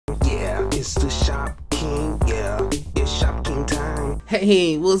It's the Shop King, yeah, it's Shop King time.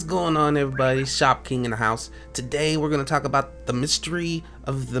 Hey, what's going on everybody? Shop King in the house. Today we're going to talk about the mystery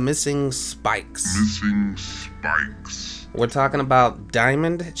of the missing spikes. We're talking about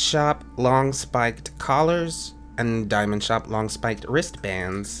diamond shop long spiked collars and diamond shop long spiked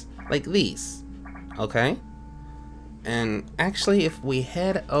wristbands like these, okay? And actually, if we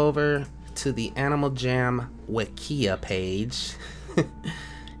head over to the Animal Jam Wikia page,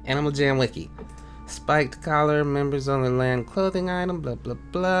 Animal Jam Wiki, spiked collar, members only land clothing item, blah blah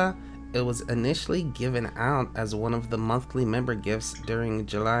blah. It was initially given out as one of the monthly member gifts during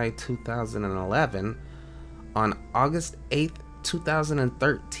July 2011. On August 8th,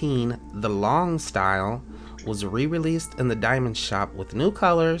 2013, the long style was re-released in the diamond shop with new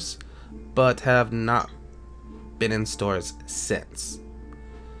colors, but have not been in stores since.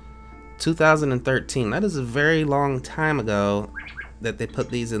 2013, that is a very long time ago that they put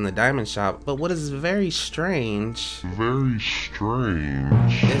these in the diamond shop. But what is very strange is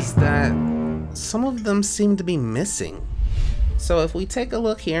that some of them seem to be missing. So if we take a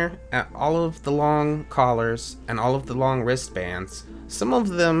look here at all of the long collars and all of the long wristbands, some of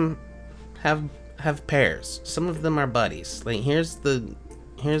them have pairs, some of them are buddies. Like here's the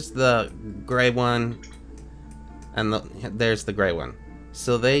gray one, and there's the gray one.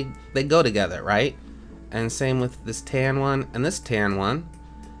 So they go together, right? And same with this tan one and this tan one,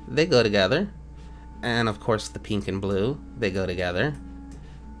 they go together. And of course the pink and blue, they go together.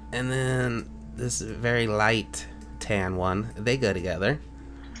 And then this very light tan one, they go together.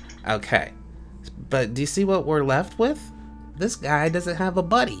 Okay, but do you see what we're left with? This guy doesn't have a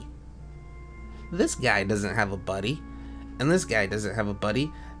buddy. This guy doesn't have a buddy. And this guy doesn't have a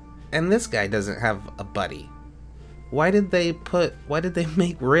buddy. And this guy doesn't have a buddy. Why did they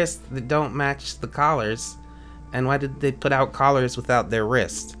make wrists that don't match the collars? And why did they put out collars without their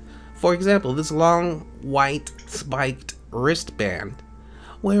wrists? For example, this long white spiked wristband.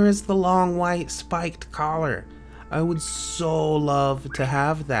 Where is the long white spiked collar? I would so love to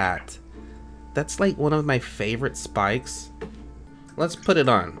have that. That's like one of my favorite spikes. Let's put it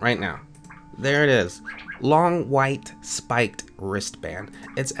on right now. There it is. Long white spiked wristband.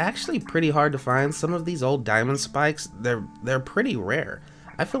 It's actually pretty hard to find. Some of these old diamond spikes, they're pretty rare.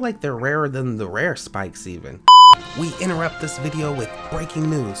 I feel like they're rarer than the rare spikes even. We interrupt this video with breaking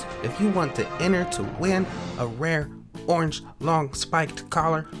news. If you want to enter to win a rare orange long spiked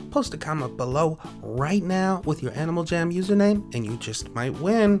collar, post a comment below right now with your Animal Jam username and you just might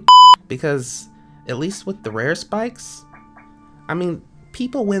win. Because at least with the rare spikes, I mean,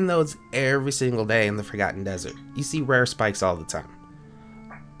 people win those every single day in the Forgotten Desert. You see rare spikes all the time.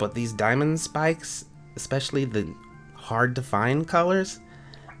 But these diamond spikes, especially the hard to find colors,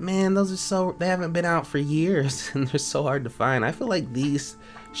 man, they haven't been out for years and they're so hard to find. I feel like these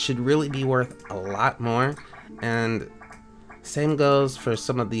should really be worth a lot more. And same goes for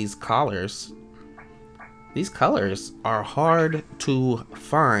some of these collars. These colors are hard to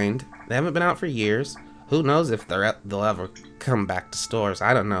find. They haven't been out for years. Who knows if they'll ever come back to stores?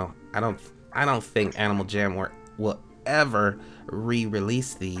 I don't know. I don't think Animal Jam will ever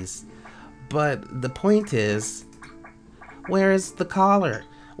re-release these. But the point is, where is the collar?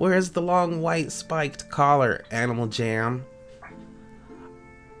 Where is the long white spiked collar, Animal Jam?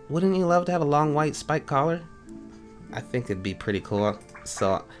 Wouldn't you love to have a long white spiked collar? I think it'd be pretty cool.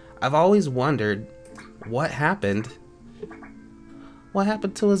 So I've always wondered what happened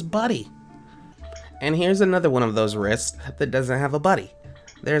to his buddy. And here's another one of those wrists that doesn't have a buddy.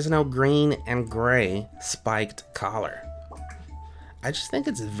 There's no green and gray spiked collar. I just think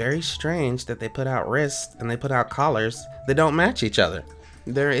it's very strange that they put out wrists and they put out collars that don't match each other.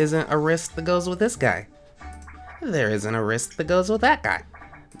 There isn't a wrist that goes with this guy. There isn't a wrist that goes with that guy.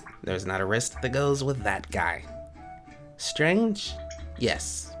 There's not a wrist that goes with that guy. Strange?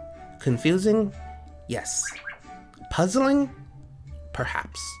 Yes. Confusing? Yes. Puzzling?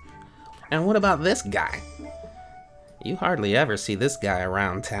 Perhaps. And what about this guy? You hardly ever see this guy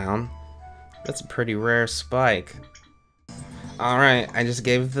around town. That's a pretty rare spike. Alright, I just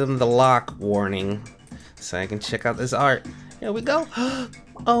gave them the lock warning so I can check out this art. Here we go.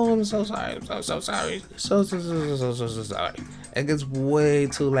 Oh, I'm so sorry. I'm so sorry. So sorry. It gets way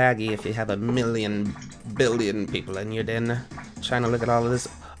too laggy if you have a million billion people in your den trying to look at all of this.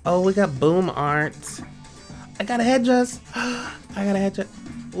 Oh, we got boom art. I got a headdress. I got a headdress.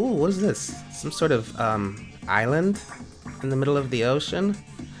 Ooh, what is this? Some sort of island in the middle of the ocean?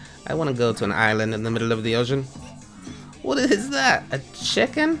 I want to go to an island in the middle of the ocean. What is that? A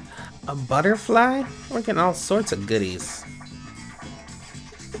chicken? A butterfly? We're getting all sorts of goodies.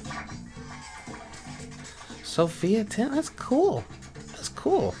 Sophia 10, that's cool. That's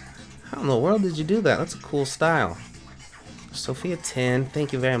cool. How in the world did you do that? That's a cool style. Sophia 10,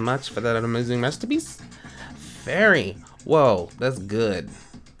 thank you very much for that amazing masterpiece. Fairy, whoa, that's good.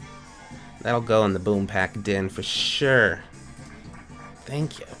 That'll go in the boom pack den for sure.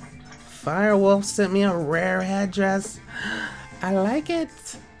 Thank you. Firewolf sent me a rare headdress. I like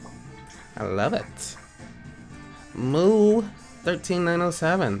it. I love it. Moo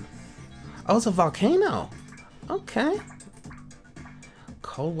 13907. Oh, it's a volcano. Okay.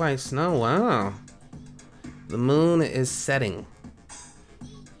 Cold white snow, wow. The moon is setting.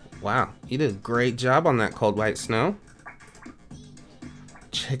 Wow, you did a great job on that cold white snow.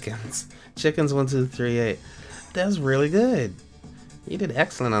 Chickens. Chickens 1238. That's really good. You did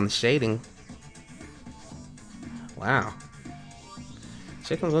excellent on the shading. Wow.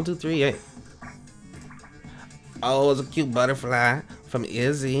 Chickens 1238. Oh, it's a cute butterfly from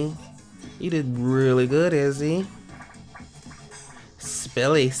Izzy. You did really good, Izzy.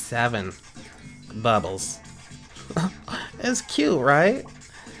 Spilly 7. Bubbles. That's cute, right?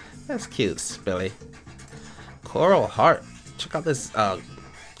 That's cute, Spilly. Coral Heart. Check out this,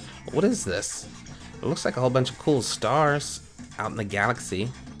 what is this? It looks like a whole bunch of cool stars out in the galaxy.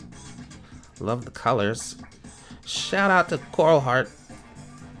 Love the colors. Shout out to Coral Heart.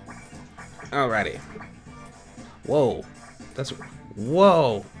 Alrighty. Whoa. That's,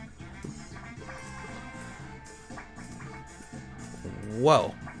 whoa.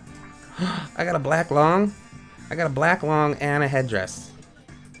 Whoa. I got a black long. I got a black long and a headdress.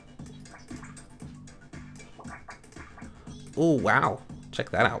 Ooh, wow. Check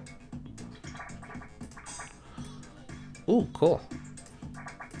that out. Ooh, cool.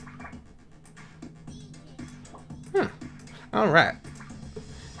 Huh. Alright.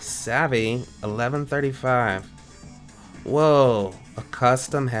 Savvy 1135. Whoa. A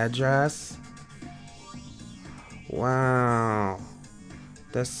custom headdress? Wow.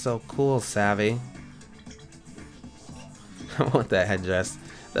 That's so cool, Savvy. I want that headdress.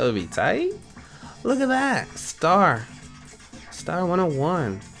 That would be tight. Look at that. Star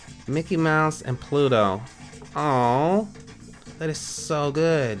 101. Mickey Mouse and Pluto. Oh, that is so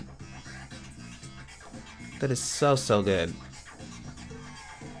good. That is so good.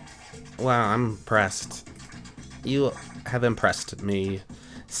 Wow, I'm impressed. You have impressed me.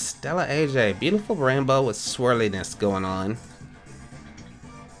 Stella AJ. Beautiful rainbow with swirliness going on.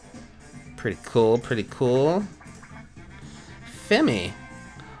 Pretty cool, pretty cool. Femi.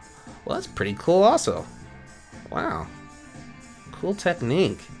 Well, that's pretty cool also. Wow. Cool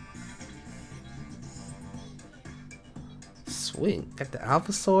technique. Sweet. Got the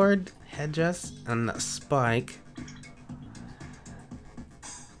Alpha Sword, headdress, and the spike.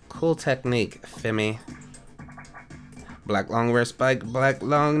 Cool technique, Femi. Black long wrist spike, black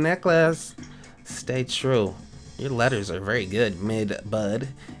long necklace. Stay true. Your letters are very good, Mid-Bud.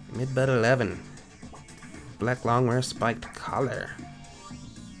 Mid-Bud 11. Black long wear spiked collar.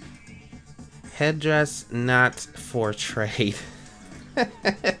 Headdress not for trade. That's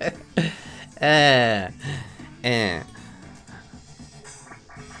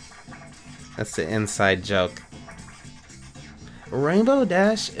the inside joke. Rainbow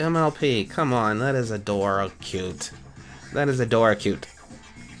Dash MLP. Come on, that is adora cute. That is adora cute.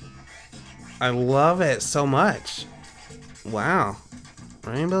 I love it so much. Wow.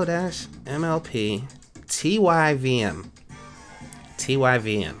 Rainbow Dash MLP. TYVM.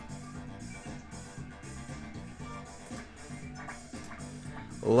 TYVM.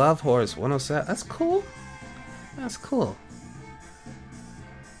 Love Horse 107. That's cool. That's cool.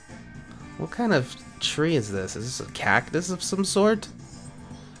 What kind of tree is this? Is this a cactus of some sort?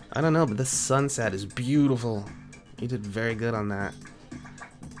 I don't know, but this sunset is beautiful. You did very good on that.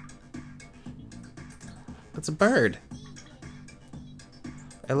 It's a bird.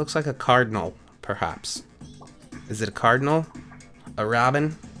 It looks like a cardinal, perhaps. Is it a cardinal? A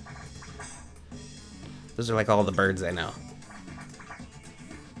robin? Those are like all the birds I know.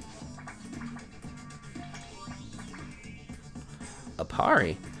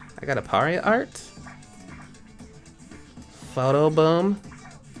 Apari. I got Apari art. Photo boom.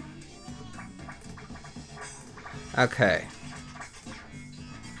 Okay.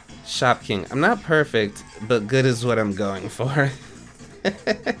 Shop King. I'm not perfect, but good is what I'm going for.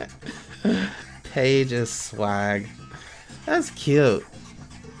 Paige is swag. That's cute.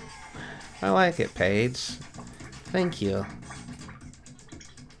 I like it, Paige. Thank you.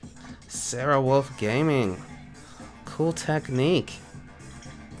 Sarah Wolf Gaming. Cool technique.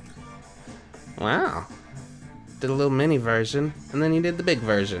 Wow. Did a little mini version, and then you did the big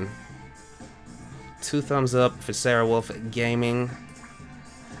version. 2 thumbs up for Sarah Wolf Gaming.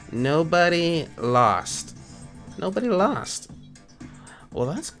 Nobody lost. Nobody lost. Well,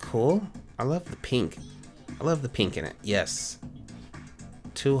 that's cool. I love the pink. I love the pink in it. Yes.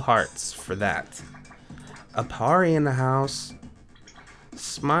 2 hearts for that. A party in the house.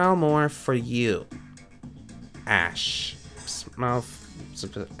 Smile more for you. Ash. Smile.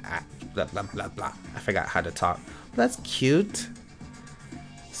 Blah, blah, blah, blah. I forgot how to talk. That's cute.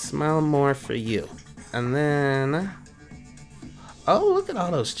 Smile more for you. And then... oh, look at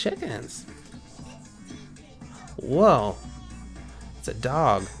all those chickens. Whoa. It's a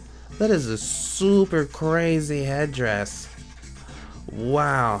dog. That is a super crazy headdress.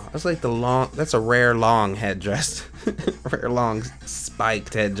 Wow. That's like the long... that's a rare long headdress. Rare long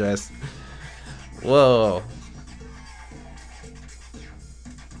spiked headdress. Whoa.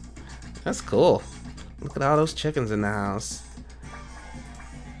 That's cool. Look at all those chickens in the house.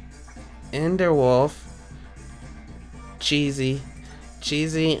 Enderwolf. Cheesy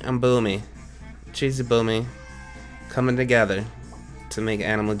and Boomy. Cheesy Boomy coming together to make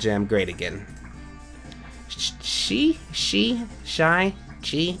Animal Jam great again. She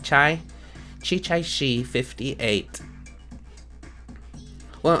 58.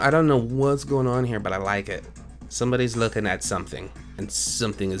 Well, I don't know what's going on here, but I like it. Somebody's looking at something, and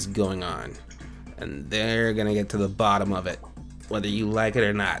something is going on, and they're gonna get to the bottom of it, whether you like it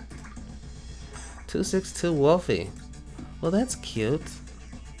or not. 262 Wolfie. Well, that's cute.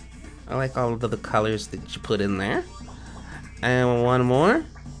 I like all of the colors that you put in there. And one more.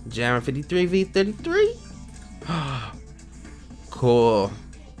 Jammer 53 V33. Cool.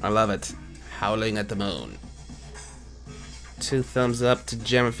 I love it. Howling at the Moon. 2 thumbs up to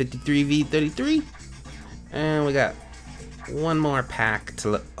Jammer 53 V33. And we got one more pack to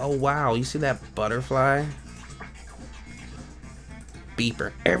look. Oh, wow. You see that butterfly?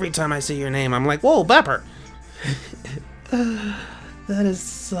 Beeper. Every time I see your name, I'm like, whoa, Bepper. That is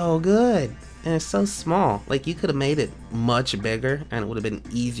so good. And it's so small. Like, you could have made it much bigger and it would have been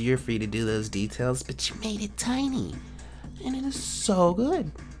easier for you to do those details, but you made it tiny. And it is so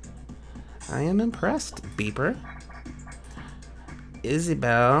good. I am impressed, Beeper.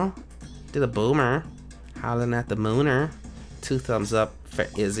 Isabel did a boomer. Howling at the Mooner. 2 thumbs up for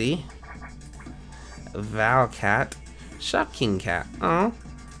Izzy. Valcat. Shop King Cat. Oh,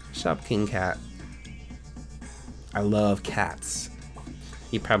 Shop King Cat. I love cats.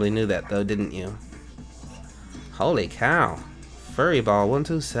 You probably knew that though, didn't you? Holy cow. Furry Ball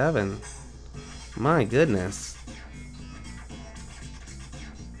 127. My goodness.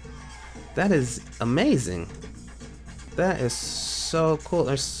 That is amazing. That is so cool.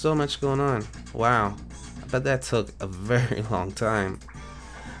 There's so much going on. Wow. I bet that took a very long time.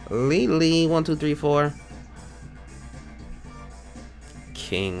 Lee 1234.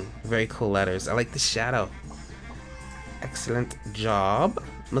 King. Very cool letters. I like the shadow. Excellent job.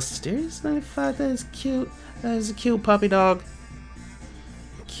 Mysterious 95. That is cute. That is a cute puppy dog.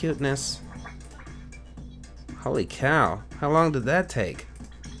 Cuteness. Holy cow. How long did that take?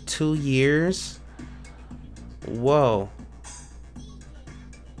 2 years? Whoa.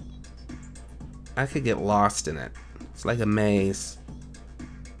 I could get lost in it. It's like a maze.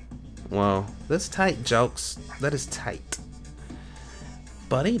 Whoa. That's tight, jokes. That is tight.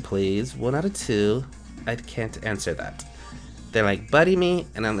 Buddy, please. 1 out of 2. I can't answer that. They're like, buddy me,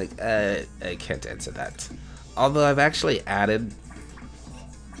 and I'm like, I can't answer that. Although I've actually added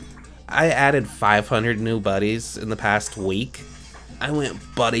 500 new buddies in the past week. I went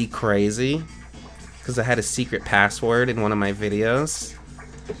buddy crazy because I had a secret password in one of my videos.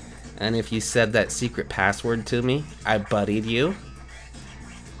 And if you said that secret password to me, I buddied you.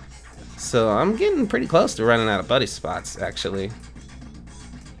 So I'm getting pretty close to running out of buddy spots, actually.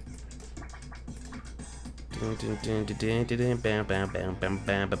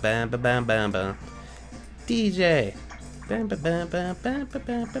 DJ.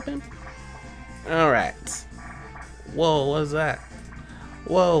 Alright. Whoa, what was that?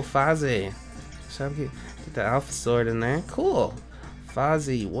 Whoa, Fozzie. Get the Alpha Sword in there. Cool.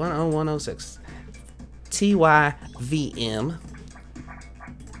 Fozzie 10106. TYVM.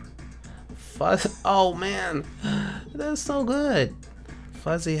 Oh man. That's so good.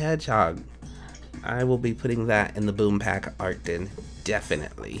 Fuzzy Hedgehog. I will be putting that in the Boom Pack art bin.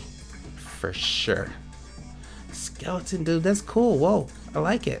 Definitely. For sure. Skeleton Dude, that's cool. Whoa, I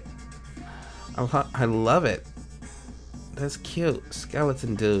like it. I love it. That's cute.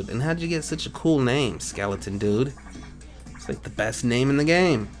 Skeleton Dude. And how'd you get such a cool name, Skeleton Dude? It's like the best name in the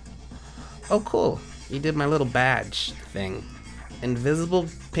game. Oh, cool. You did my little badge thing. Invisible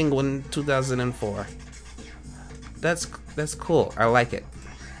Penguin 2004. That's cool. I like it.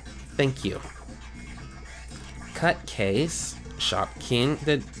 Thank you. Cut case. Shop King.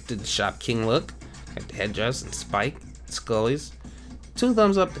 Did the Shop King look? Got the headdress and spike. Scullies. 2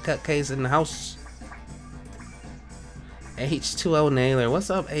 thumbs up to cut case in the house. H2O Nailer. What's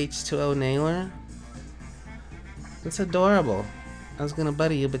up, H2O Nailer? That's adorable. I was gonna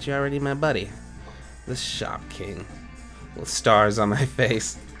buddy you, but you're already my buddy. The Shop King. With stars on my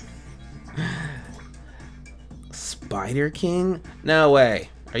face. Spider King? No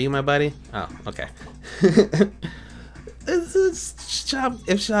way. Are you my buddy? Oh, okay.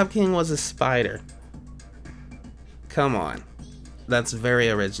 If Shop King was a spider. Come on. That's very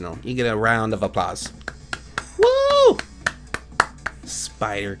original. You get a round of applause. Woo!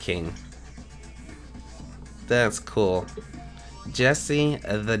 Spider King. That's cool. Jesse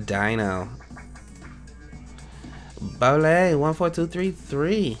the Dino. Bole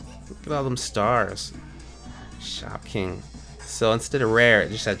 14233. Look at all them stars. Shop King. So instead of rare,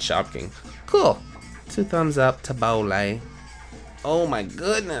 it just had Shop King. Cool. 2 thumbs up to Bole. Oh my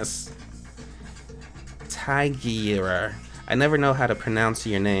goodness. Tigger. I never know how to pronounce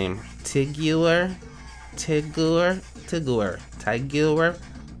your name. Tigger? Tigger?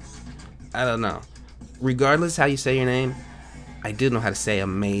 I don't know. Regardless how you say your name, I do know how to say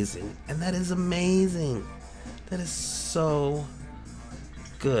amazing. And that is amazing. That is so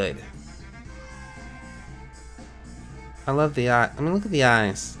good. I love the eye. I mean, look at the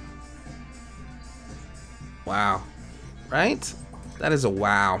eyes. Wow. Right? That is a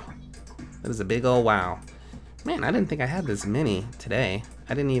wow. That is a big old wow. Man, I didn't think I had this many today.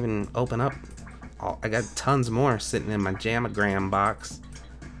 I didn't even open up. I got tons more sitting in my Jamagram box.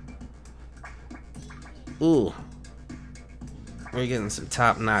 Ooh. We're getting some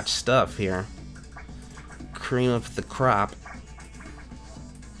top-notch stuff here. Cream of the crop.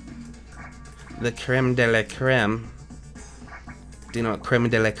 The creme de la creme. Do you know what creme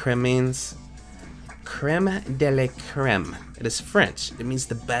de la creme means? Creme de la creme. It is French. It means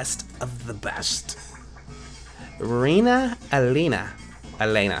the best of the best. Reina Elena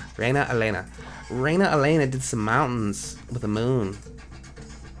did some mountains with a moon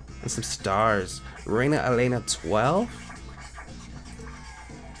and some stars. Reina Elena 12?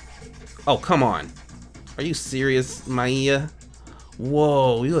 Oh, come on. Are you serious, Maya?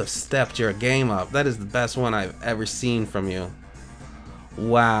 Whoa, you have stepped your game up. That is the best one I've ever seen from you.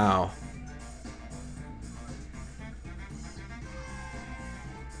 Wow.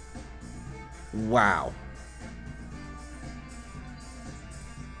 Wow.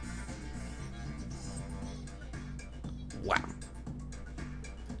 Wow.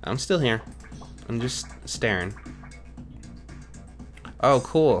 I'm still here. I'm just staring. Oh,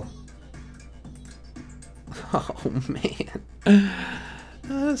 cool. Oh, man.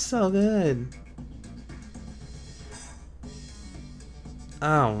 That's so good.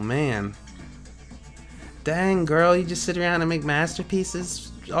 Oh, man. Dang, girl, you just sit around and make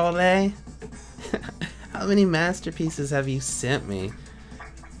masterpieces all day? How many masterpieces have you sent me?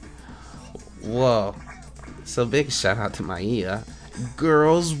 Whoa. So big shout out to Maya.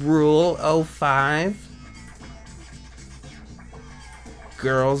 Girls Rule 05.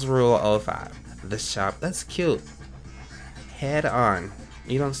 Girls Rule 05. The shop. That's cute. Head on.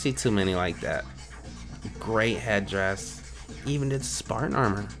 You don't see too many like that. Great headdress. Even did Spartan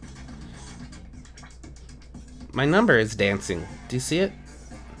armor. My number is dancing. Do you see it?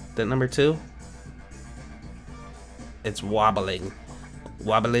 That number 2? It's wobbling.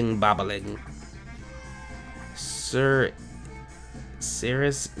 Wobbling, bobbling. Sir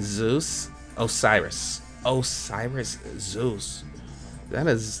Cyrus Zeus? Osiris. Osiris Zeus. That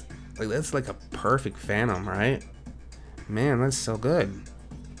is like, that's like a perfect phantom, right? Man, that's so good.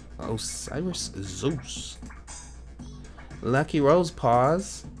 Osiris Zeus. Lucky Rose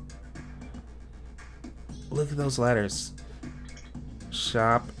Paws. Look at those letters.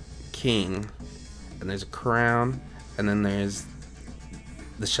 Shop King. And there's a crown. And then there's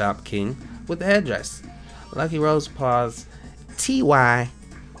the Shop King with the headdress. Lucky Rose Paws TYSM.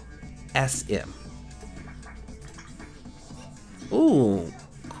 Ooh,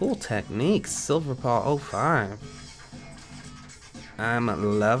 cool techniques. Silver Paw 05.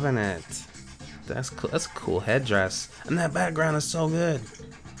 I'm loving it. That's cool. That's a cool headdress. And that background is so good.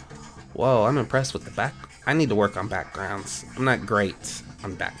 Whoa, I'm impressed with the back. I need to work on backgrounds. I'm not great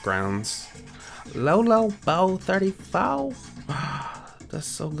on backgrounds. Lolo Bow 34. That's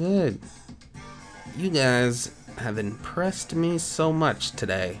so good. You guys have impressed me so much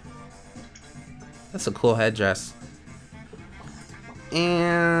today. That's a cool headdress.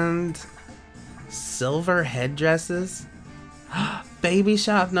 And silver headdresses? Baby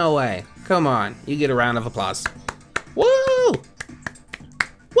shop? No way. Come on. You get a round of applause. Woo!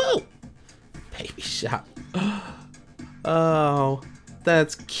 Woo! Baby shop. Oh,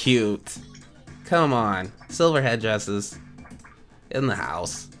 that's cute. Come on. Silver headdresses. in the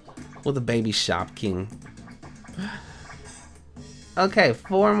house with a baby Shop King. Okay,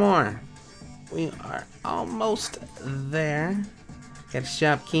 4 more. We are almost there. Got a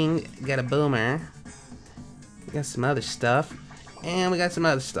Shop King, got a Boomer. We got some other stuff. And we got some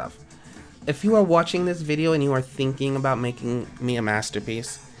other stuff. If you are watching this video and you are thinking about making me a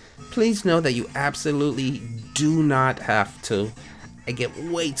masterpiece, please know that you absolutely do not have to. I get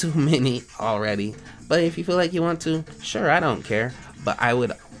way too many already. But if you feel like you want to, sure, I don't care. But I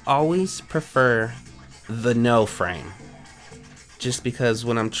would always prefer the no frame. Just because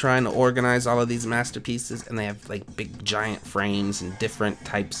when I'm trying to organize all of these masterpieces and they have like big giant frames and different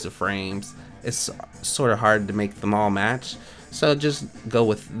types of frames, it's sort of hard to make them all match. So just go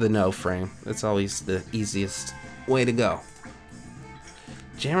with the no frame. It's always the easiest way to go.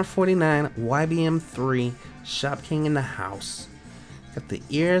 Jammer 49, YBM 3, Shop King in the house. Got the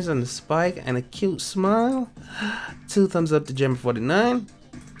ears and the spike and a cute smile. 2 thumbs up to Jammer 49.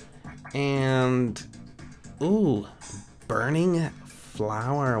 And ooh, burning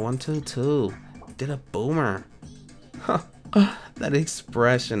flower 122 did a boomer. That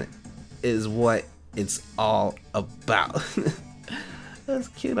expression is what it's all about. That's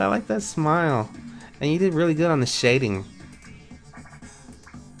cute. I like that smile. And you did really good on the shading.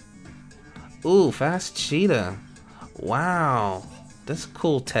 Ooh, fast cheetah. Wow, that's a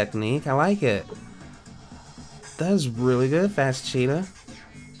cool technique. I like it. That is really good, fast cheetah.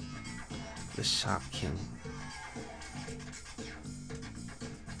 The Shop King.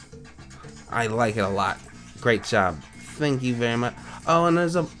 I like it a lot. Great job. Thank you very much. Oh, and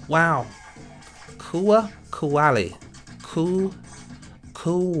there's a wow. Kuwali.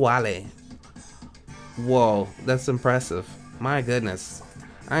 Whoa, that's impressive. My goodness.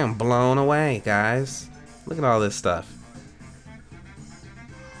 I am blown away, guys. Look at all this stuff.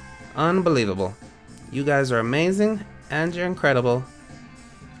 Unbelievable. You guys are amazing and you're incredible.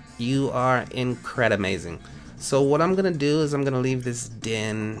 You are amazing. So what I'm gonna do is I'm gonna leave this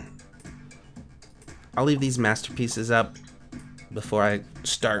den. I'll leave these masterpieces up before I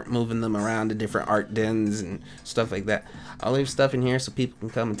start moving them around to different art dens and stuff like that. I'll leave stuff in here so people can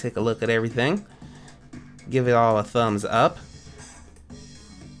come and take a look at everything. Give it all a thumbs up.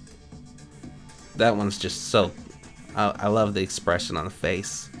 That one's just so... I love the expression on the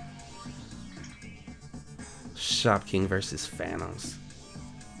face. Shop King versus Phantoms.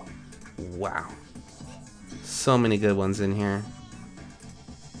 Wow. So many good ones in here.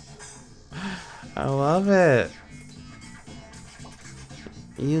 I love it.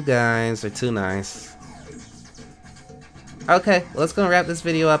 You guys are too nice. Okay, let's go wrap this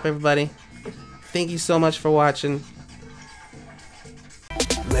video up, everybody. Thank you so much for watching.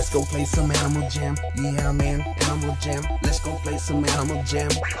 Let's go play some Animal Jam. Yeah, man, Animal Jam. Let's go play some Animal Jam.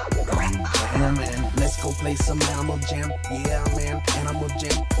 Yeah, man. Let's go play some Animal Jam. Yeah, man, Animal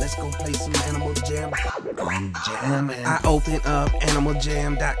Jam. Let's go play some Animal Jam. Jam, man. I open up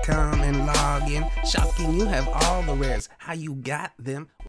animaljam.com and log in. Shop King, you have all the rares. How you got them?